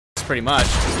pretty much.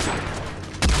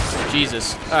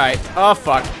 Jesus. Alright. Oh,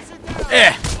 fuck.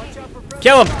 Eh.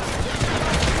 Kill him.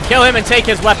 Kill him and take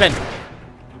his weapon.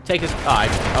 Take his...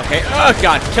 Oh, okay. Oh,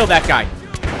 God. Kill that guy.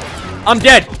 I'm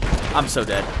dead. I'm so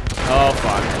dead. Oh,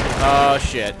 fuck. Oh,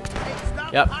 shit.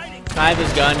 Yep. I have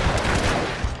his gun.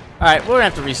 Alright, we're gonna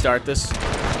have to restart this.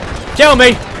 Kill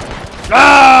me!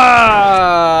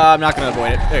 Ah! I'm not gonna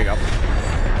avoid it. There you go.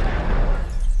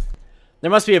 There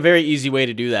must be a very easy way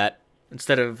to do that.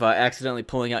 Instead of accidentally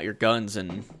pulling out your guns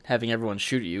and having everyone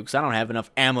shoot at you. Because I don't have enough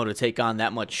ammo to take on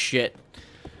that much shit.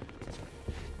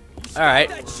 Alright.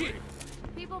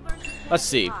 Let's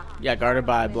see. Yeah, guarded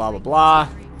by blah, blah, blah.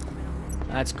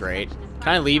 That's great.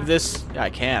 Can I leave this? Yeah, I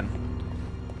can.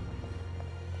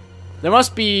 There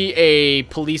must be a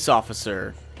police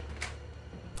officer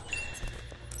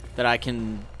that I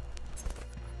can...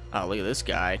 Oh, look at this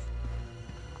guy.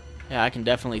 Yeah, I can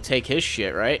definitely take his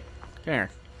shit, right? Come here.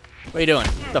 What are you doing?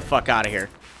 Get the fuck out of here.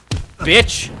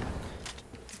 Bitch!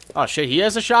 Oh, shit, he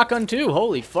has a shotgun, too.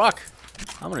 Holy fuck.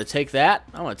 I'm gonna take that.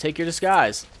 I'm gonna take your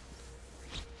disguise.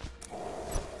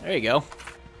 There you go.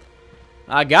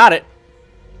 I got it.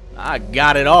 I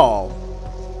got it all.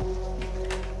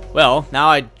 Well, now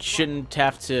I shouldn't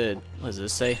have to... What does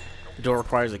this say? The door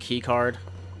requires a key card.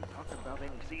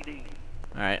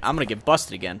 Alright, I'm gonna get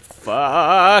busted again.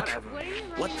 Fuck!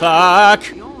 What? Fuck!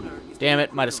 Damn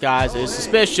it, my disguise is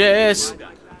suspicious!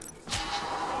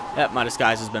 Yep, my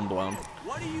disguise has been blown.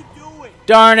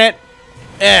 Darn it!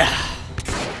 Eh.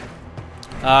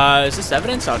 Is this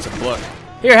evidence? Oh, it's a book.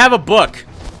 Here, have a book!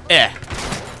 Eh.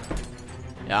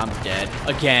 Yeah, I'm dead.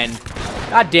 Again.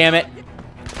 God damn it.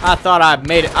 I thought I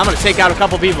made it. I'm gonna take out a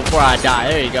couple people before I die.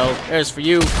 There you go. There's for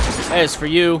you. There's for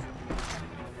you.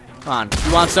 Come on.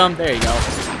 You want some? There you go.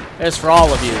 There's for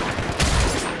all of you.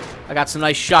 I got some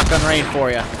nice shotgun rain for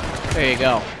you. There you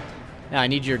go. Now I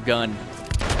need your gun.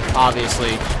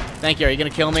 Obviously. Thank you. Are you gonna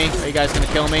kill me? Are you guys gonna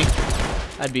kill me?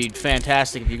 That'd be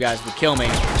fantastic if you guys would kill me.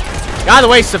 Get out of the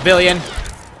way, civilian!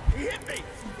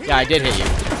 Yeah, I did hit you.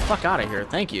 Get the fuck out of here.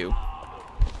 Thank you.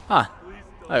 Huh.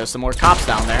 Oh, there's some more cops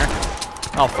down there.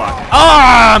 Oh, fuck. Oh,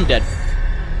 I'm dead.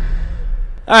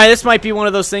 Alright, this might be one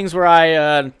of those things where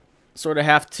I sort of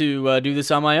have to do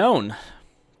this on my own.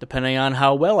 Depending on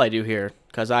how well I do here.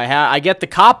 Because I get the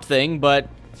cop thing, but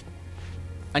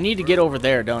I need to get over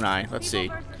there, don't I? Let's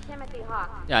see.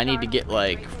 Yeah, I need to get,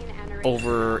 like,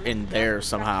 over in there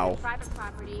somehow.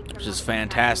 Which is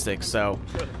fantastic, so...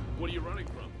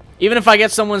 Even if I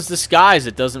get someone's disguise,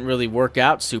 it doesn't really work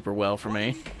out super well for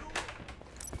me.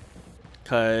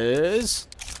 Because...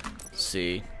 Let's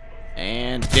see.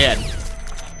 And dead.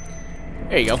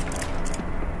 There you go.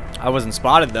 I wasn't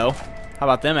spotted, though. How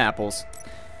about them apples?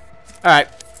 Alright.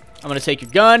 I'm going to take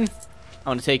your gun. I'm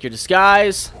going to take your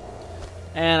disguise.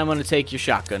 And I'm going to take your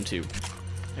shotgun, too.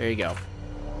 There you go.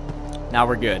 Now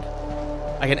we're good.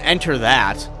 I can enter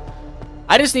that.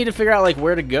 I just need to figure out, like,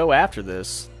 where to go after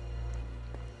this.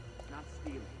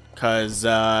 Because,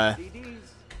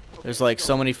 there's, like,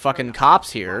 so many fucking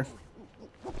cops here.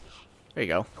 There you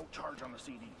go.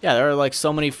 Yeah, there are, like,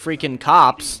 so many freaking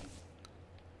cops.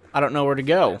 I don't know where to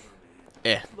go.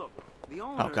 Eh.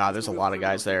 Oh, God, there's a lot of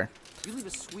guys there.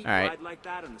 Alright.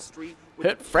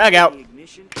 Hit frag out.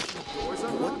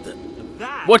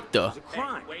 What the?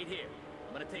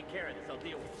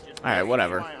 Alright,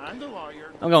 whatever.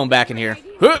 I'm going back in here.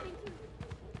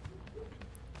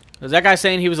 Was that guy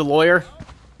saying he was a lawyer?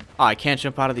 Oh, I can't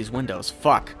jump out of these windows.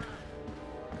 Fuck.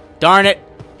 Darn it.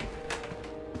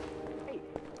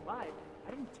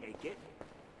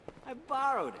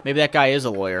 Maybe that guy is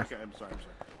a lawyer.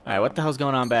 Alright, what the hell's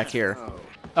going on back here?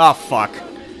 Oh, fuck.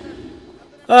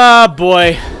 Oh,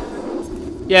 boy.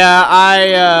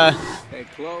 Yeah, Hey,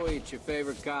 Chloe, it's your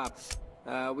favorite cop.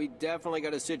 We definitely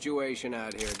got a situation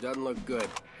out here. Doesn't look good.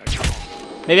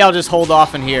 Maybe I'll just hold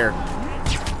off in here.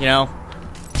 You know?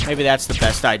 Maybe that's the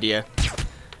best idea.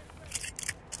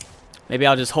 Maybe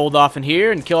I'll just hold off in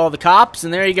here and kill all the cops,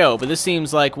 and there you go. But this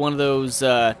seems like one of those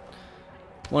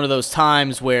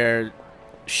times where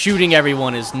shooting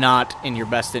everyone is not in your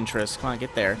best interest. Come on,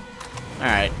 get there.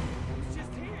 Alright.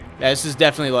 Yeah, this is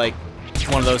definitely like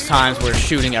one of those times where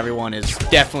shooting everyone is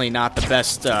definitely not the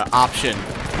best option.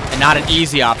 And not an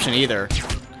easy option either.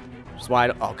 Which is why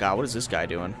oh god, what is this guy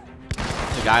doing?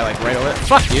 The guy like right over there.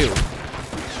 Fuck you.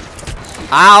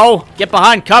 Ow! Get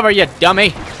behind cover, you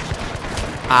dummy!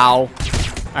 Ow.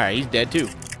 Alright, he's dead too.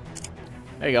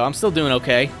 There you go, I'm still doing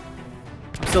okay.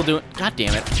 I'm still doing... God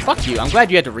damn it. Fuck you. I'm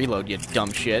glad you had to reload, you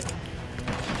dumb shit.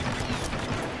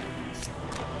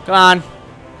 Come on.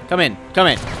 Come in. Come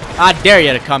in. I dare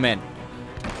you to come in.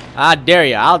 I dare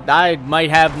you. I might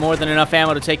have more than enough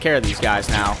ammo to take care of these guys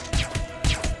now.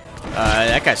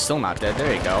 That guy's still not dead.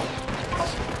 There you go.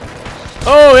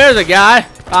 Oh, there's a guy.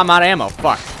 I'm out of ammo.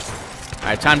 Fuck.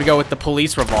 Alright, time to go with the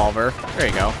police revolver. There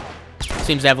you go.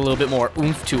 Seems to have a little bit more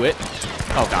oomph to it.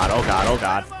 Oh god, oh god, oh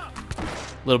god.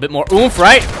 A little bit more oomph,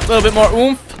 right? A little bit more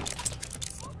oomph.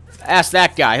 Ask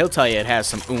that guy. He'll tell you it has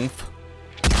some oomph.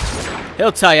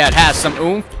 He'll tell you it has some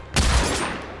oomph.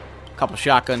 Couple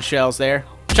shotgun shells there.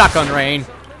 Shotgun rain.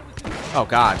 Oh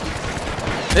god.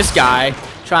 This guy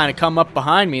trying to come up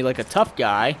behind me like a tough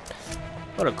guy.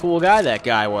 What a cool guy that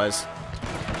guy was.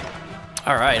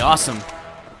 Alright, awesome.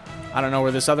 I don't know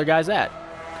where this other guy's at.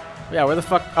 Yeah, where the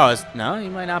fuck? Oh, no, he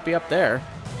might not be up there.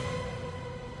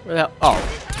 Where the hell?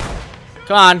 Oh.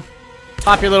 Come on.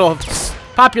 Pop your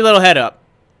little head up.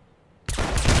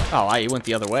 Oh, wow, you went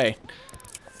the other way.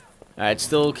 Alright,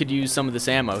 still could use some of this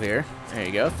ammo here. There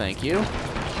you go, thank you.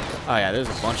 Oh yeah, there's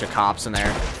a bunch of cops in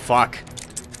there. Fuck.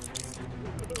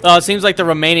 Well, it seems like the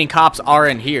remaining cops are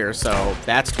in here, so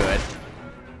that's good.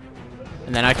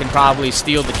 And then I can probably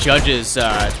steal the judge's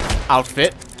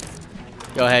outfit.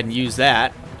 Go ahead and use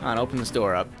that. Come on, open this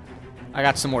door up. I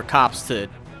got some more cops to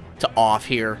off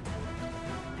here.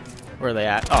 Where are they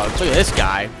at? Oh, look at this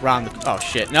guy. Around the... Oh,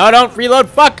 shit. No, don't reload.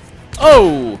 Fuck!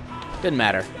 Oh! Didn't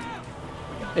matter.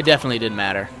 It definitely didn't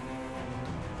matter.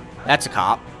 That's a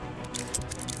cop.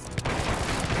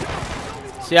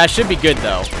 See, I should be good,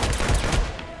 though.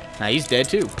 Now, he's dead,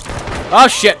 too. Oh,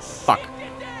 shit! Fuck.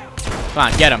 Come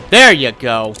on, get him. There you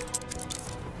go.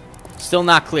 Still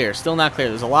not clear. Still not clear.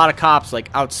 There's a lot of cops, like,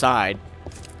 outside.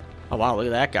 Oh, wow, look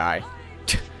at that guy.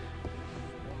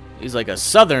 He's like a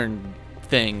southern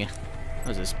thing.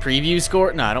 What is this, preview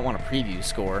score? No, I don't want a preview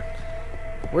score.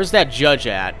 Where's that judge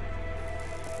at?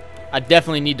 I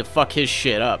definitely need to fuck his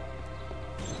shit up.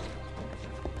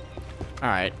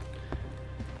 Alright.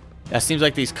 That seems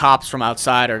like these cops from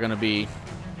outside are gonna be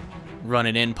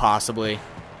running in, possibly.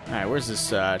 Alright, where's this,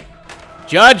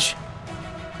 Judge?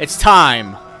 It's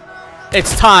time.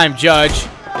 It's time, Judge.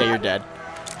 Yeah, you're dead.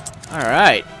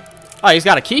 Alright. Oh, he's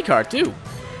got a key card, too.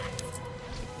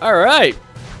 Alright.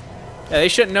 Yeah, they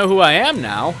shouldn't know who I am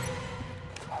now.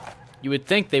 You would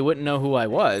think they wouldn't know who I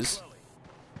was.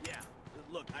 Yeah,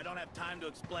 look, I don't have time to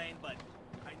explain, but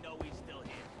I know he's still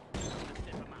here. Let's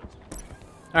dip him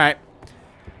out.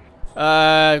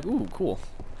 Alright. Ooh, cool.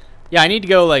 Yeah, I need to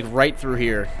go, like, right through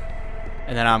here.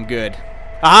 And then I'm good.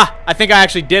 Aha! I think I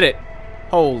actually did it.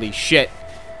 Holy shit.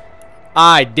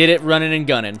 I did it running and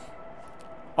gunning.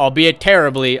 Albeit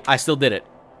terribly, I still did it.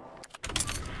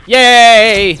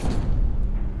 Yay!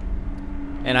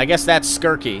 And I guess that's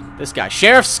Skirky. This guy.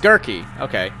 Sheriff Skirky.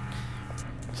 Okay.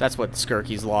 So that's what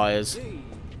Skirky's law is. Hey,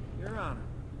 Your Honor.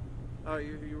 Oh,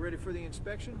 you ready for the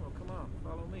inspection? Well, come on.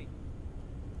 Follow me.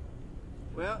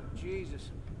 Well, Jesus.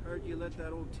 Heard you let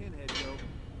that old tin head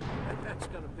go. That's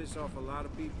gonna piss off a lot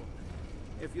of people.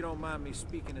 If you don't mind me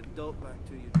speaking adult-like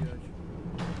to you,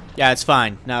 Judge. Yeah, it's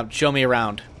fine. Now, show me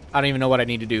around. I don't even know what I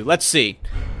need to do. Let's see.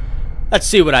 Let's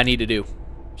see what I need to do.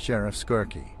 Sheriff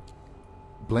Skirky.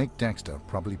 Blake Dexter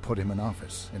probably put him in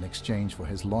office in exchange for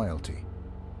his loyalty.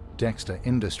 Dexter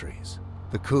Industries,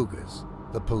 the Cougars,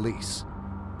 the police.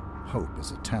 Hope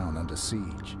is a town under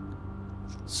siege.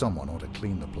 Someone ought to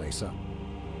clean the place up.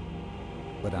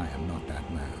 But I am not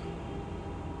that man.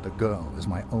 The girl is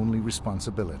my only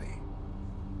responsibility.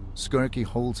 Skirky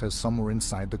holds her somewhere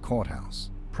inside the courthouse,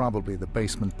 probably the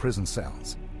basement prison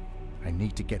cells. I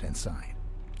need to get inside.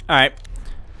 Alright.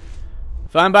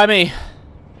 Fine by me.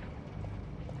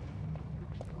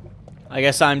 I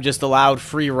guess I'm just allowed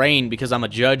free reign because I'm a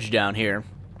judge down here.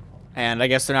 And I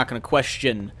guess they're not going to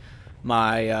question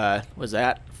my, what is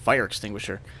that? Fire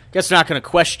extinguisher. Guess they're not going to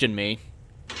question me.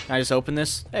 Can I just open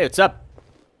this? Hey, what's up?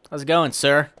 How's it going,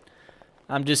 sir?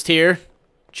 I'm just here,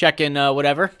 checking,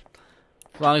 whatever.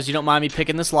 As long as you don't mind me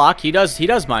picking this lock. He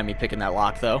does mind me picking that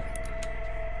lock, though.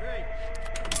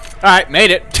 Alright,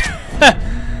 made it.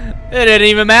 It didn't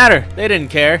even matter. They didn't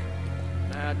care.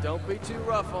 Nah, don't be too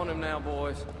rough on him now,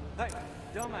 boys. Hey,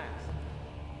 dumbass.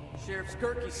 Sheriff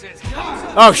Skirky says...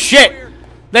 Oh, shit!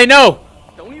 They know!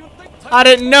 I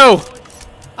didn't know!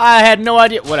 I had no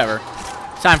idea. Whatever.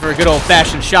 Time for a good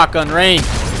old-fashioned shotgun rain.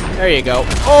 There you go.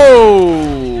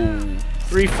 Oh!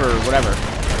 3 for whatever.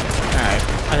 Alright.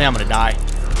 I think I'm gonna die.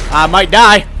 I might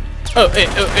die. Oh,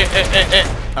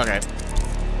 okay.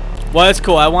 Well, that's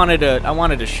cool. I wanted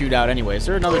to shoot out anyway. Is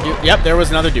there another dude? Yep, there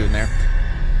was another dude in there.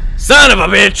 Son of a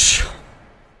bitch!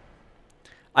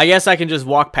 I guess I can just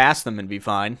walk past them and be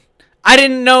fine. I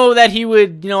didn't know that he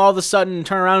would, you know, all of a sudden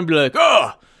turn around and be like,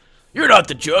 "Oh, you're not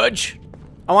the judge."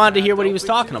 I wanted to hear what he was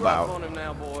talking about. On him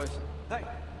now, boys. Hey,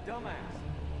 dumbass.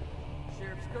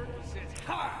 Sheriff Skirky says,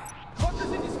 "Ha!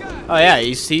 Fuckers in disguise." Oh yeah,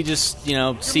 he just, you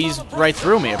know, sees right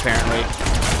through me, apparently.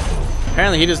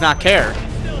 Apparently he does not care.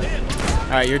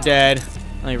 Alright, you're dead.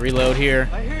 Let me reload here.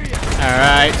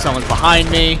 Alright, someone's behind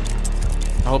me.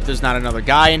 I hope there's not another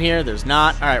guy in here. There's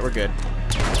not. Alright, we're good.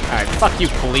 Alright, fuck you,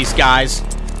 police guys.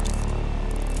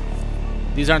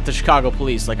 These aren't the Chicago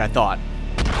police like I thought.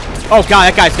 Oh god,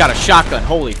 that guy's got a shotgun.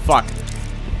 Holy fuck.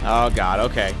 Oh god,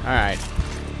 okay. Alright.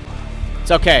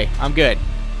 It's okay. I'm good.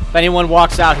 If anyone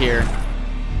walks out here...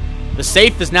 The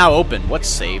safe is now open. What's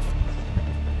safe?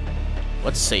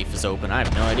 What safe is open? I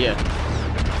have no idea.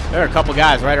 There are a couple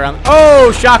guys right around...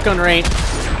 Oh! Shotgun range!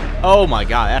 Oh my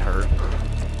god, that hurt.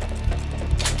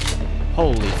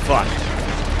 Holy fuck.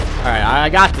 Alright, I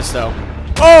got this though.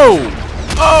 Oh!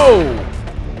 Oh!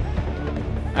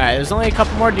 Alright, there's only a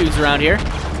couple more dudes around here.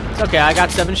 It's okay, I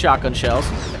got 7 shotgun shells.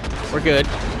 We're good.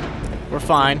 We're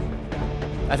fine.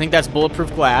 I think that's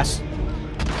bulletproof glass.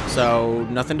 So,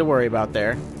 nothing to worry about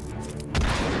there.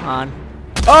 Come on.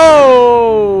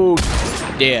 Oh!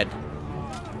 Dead.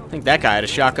 I think that guy had a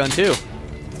shotgun too.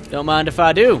 Don't mind if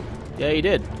I do. Yeah, he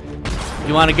did.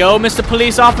 You want to go, Mr.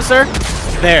 Police Officer?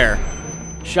 There.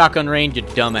 Shotgun range, you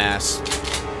dumbass.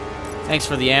 Thanks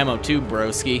for the ammo too,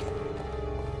 broski.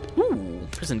 Ooh,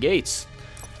 prison gates.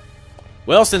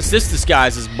 Well, since this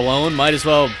disguise is blown, might as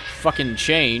well fucking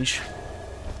change.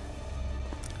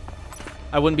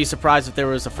 I wouldn't be surprised if there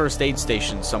was a first aid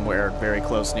station somewhere very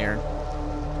close near.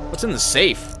 What's in the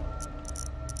safe?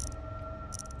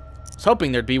 I was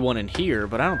hoping there'd be one in here,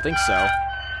 but I don't think so.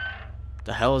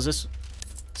 The hell is this?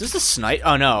 Is this a snipe?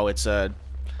 Oh no, it's an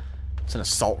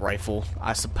assault rifle,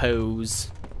 I suppose.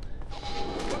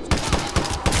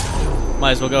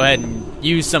 Might as well go ahead and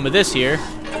use some of this here.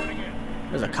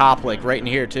 There's a cop like right in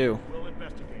here too.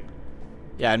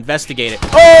 Yeah, investigate it.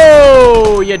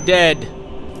 Oh, you're dead.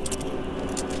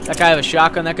 That guy have a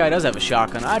shotgun? That guy does have a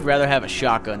shotgun. I'd rather have a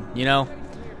shotgun, you know?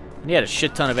 And he had a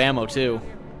shit ton of ammo too.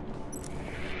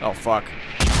 Oh fuck.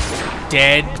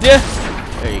 Dead.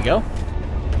 There you go.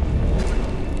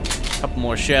 Couple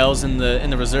more shells in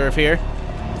the reserve here.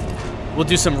 We'll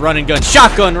do some run and gun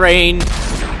shotgun rain.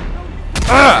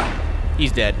 Ugh!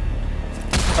 He's dead.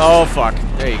 Oh fuck.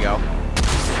 There you go.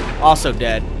 Also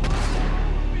dead.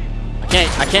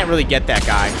 I can't really get that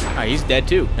guy. Alright, he's dead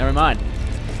too. Never mind.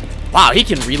 Wow, he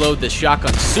can reload this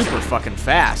shotgun super fucking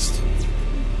fast.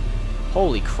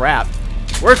 Holy crap.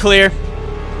 We're clear.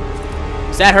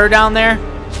 Is that her down there?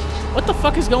 What the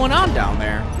fuck is going on down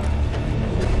there?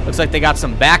 Looks like they got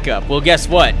some backup. Well, guess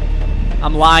what?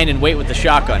 I'm lying in wait with the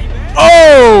shotgun.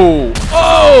 Oh!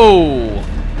 Oh!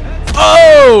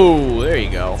 Oh! There you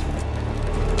go.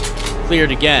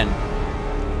 Cleared again.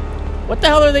 What the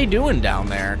hell are they doing down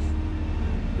there?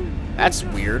 That's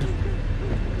weird.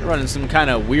 They're running some kind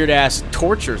of weird-ass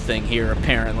torture thing here,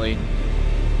 apparently.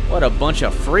 What a bunch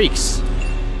of freaks.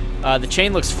 The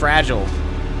chain looks fragile.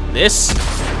 This?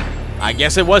 I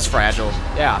guess it was fragile.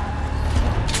 Yeah.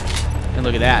 And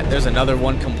look at that. There's another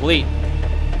one complete.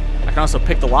 I can also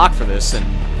pick the lock for this, and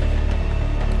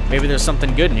maybe there's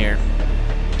something good in here.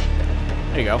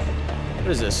 There you go. What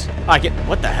is this? Oh,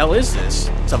 what the hell is this?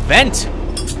 It's a vent.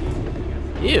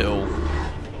 Ew.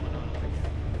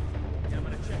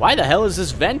 Why the hell is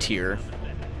this vent here?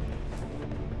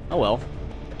 Oh well.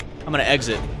 I'm gonna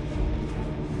exit.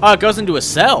 Oh, it goes into a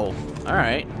cell.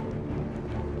 Alright.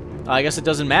 I guess it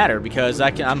doesn't matter because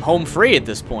I'm home free at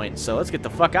this point, so let's get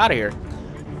the fuck out of here.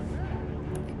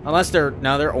 Unless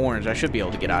they're orange. I should be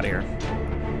able to get out of here.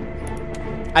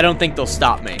 I don't think they'll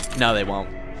stop me. No, they won't.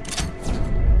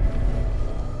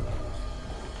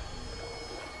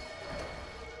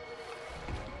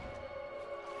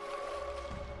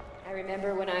 I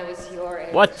remember when I was your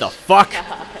age. What the fuck?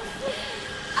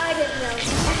 I didn't know.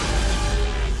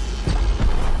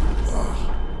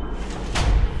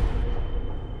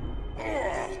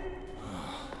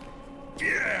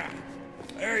 Yeah,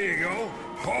 there you go.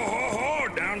 Ho, ho,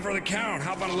 ho, down for the count.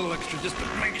 How about a little extra just to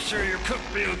make sure you're cooked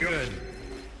real good?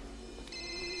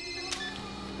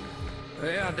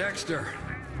 Yeah, Dexter.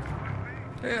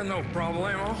 Yeah, no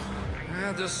problemo.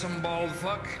 Yeah, just some bald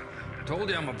fuck. Told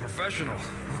you I'm a professional.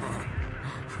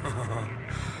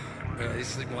 Yeah, he's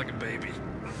sleeping like a baby.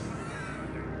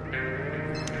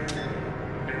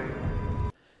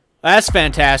 That's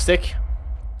fantastic.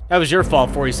 That was your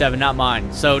fault, 47, not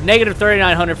mine. So, negative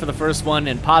 3,900 for the first one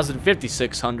and positive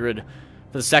 5,600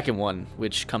 for the second one,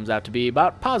 which comes out to be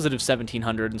about positive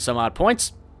 1,700 and some odd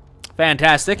points.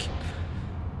 Fantastic.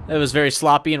 It was very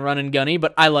sloppy and run and gunny,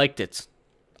 but I liked it.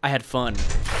 I had fun.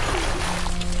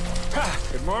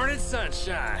 Good morning,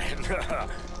 sunshine.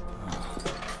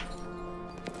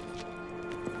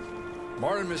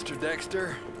 Morning, Mr.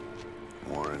 Dexter.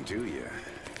 Morning to you.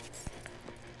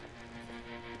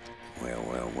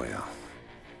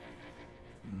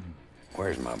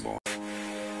 Where's my boy?